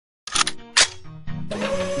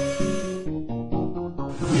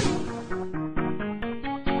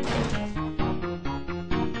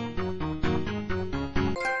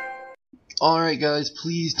Alright guys,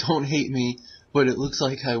 please don't hate me, but it looks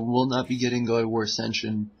like I will not be getting God of War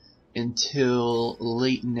Ascension until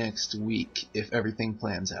late next week, if everything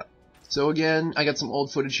plans out. So again, I got some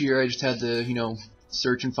old footage here. I just had to,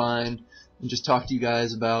 search and find, and just talk to you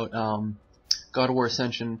guys about God of War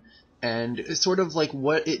Ascension, and it's sort of like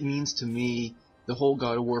what it means to me, the whole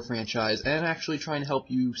God of War franchise, and actually trying to help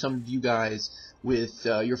you, some of you guys, with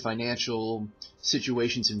your financial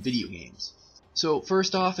situations in video games. So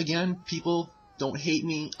first off, again, people don't hate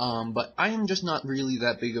me, but I am just not really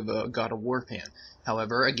that big of a God of War fan.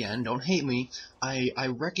 However, again, don't hate me. I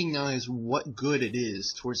recognize what good it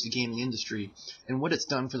is towards the gaming industry and what it's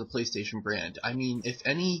done for the PlayStation brand. I mean, if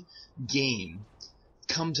any game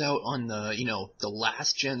comes out on the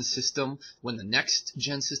last gen system when the next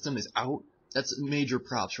gen system is out, that's major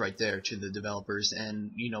props right there to the developers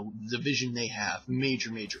and the vision they have.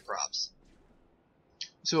 Major props.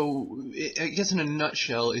 So, I guess in a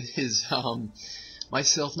nutshell, it is,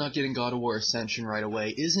 myself not getting God of War Ascension right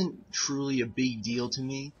away isn't truly a big deal to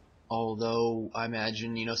me, although I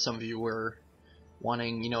imagine, some of you were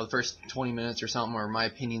wanting, the first 20 minutes or something, or my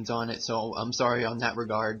opinions on it, so I'm sorry on that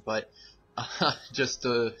regard, but,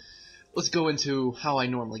 let's go into how I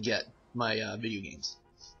normally get my, video games.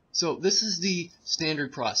 So, this is the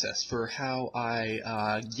standard process for how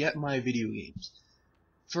I, get my video games.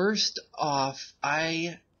 First off,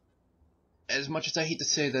 as much as I hate to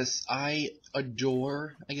say this, I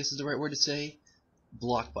adore, I guess is the right word to say,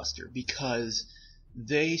 Blockbuster, because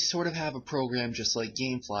they sort of have a program just like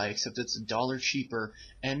GameFly, except it's $1 cheaper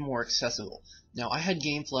and more accessible. Now, I had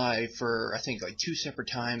GameFly for, I think, like 2 separate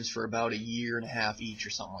times for about a year and a half each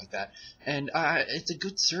or something like that. And it's a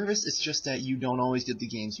good service, it's just that you don't always get the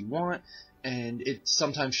games you want, and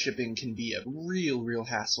sometimes shipping can be a real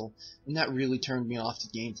hassle, and that really turned me off to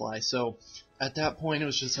GameFly. So at that point it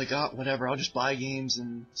was just like, oh, whatever, I'll just buy games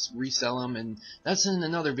and resell them, and that's in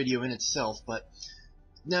another video in itself. But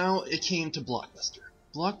now it came to Blockbuster.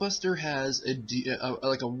 Blockbuster has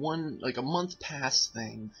a month pass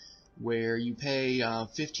thing where you pay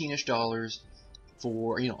 $15-ish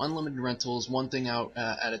for unlimited rentals, one thing out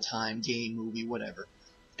at a time, game, movie, whatever.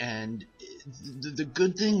 And the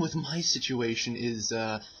good thing with my situation is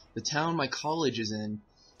the town my college is in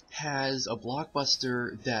has a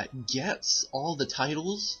Blockbuster that gets all the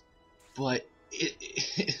titles, but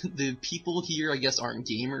the people here, I guess, aren't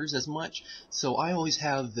gamers as much, so I always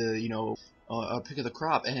have the, pick of the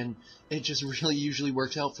crop, and it just really usually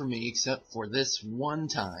works out for me, except for this one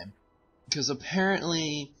time. Because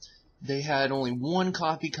apparently they had only one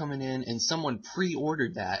copy coming in, and someone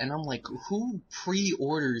pre-ordered that, and I'm like, who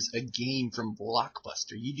pre-orders a game from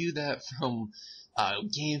Blockbuster? You do that from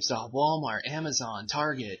GameStop, Walmart, Amazon,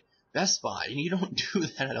 Target, Best Buy, and you don't do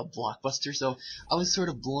that at a Blockbuster. So I was sort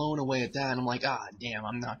of blown away at that, and I'm like, damn,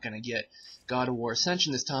 I'm not gonna get God of War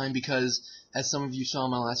Ascension this time, because as some of you saw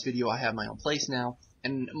in my last video, I have my own place now,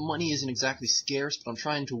 and money isn't exactly scarce, but I'm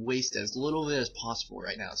trying to waste as little of it as possible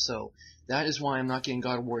right now. So that is why I'm not getting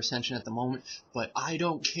God of War Ascension at the moment, but I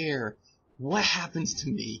don't care what happens to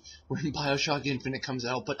me when BioShock Infinite comes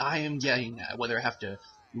out, but I am getting that. Whether I have to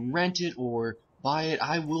rent it or buy it,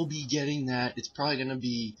 I will be getting that. It's probably going to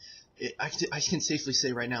be, I can safely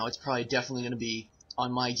say right now, it's probably definitely going to be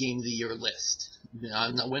on my Game of the Year list.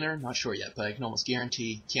 I'm not winner, not sure yet, but I can almost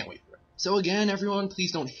guarantee, can't wait for it. So again, everyone,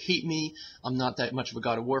 please don't hate me. I'm not that much of a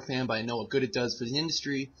God of War fan, but I know what good it does for the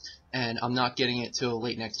industry, and I'm not getting it till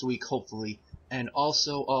late next week, hopefully. And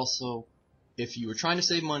also, if you were trying to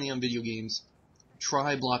save money on video games,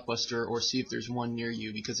 try Blockbuster or see if there's one near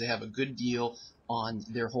you, because they have a good deal on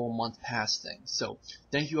their whole month pass thing. So,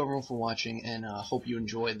 thank you everyone for watching, and hope you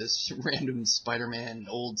enjoy this random Spider-Man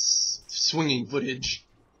old swinging footage.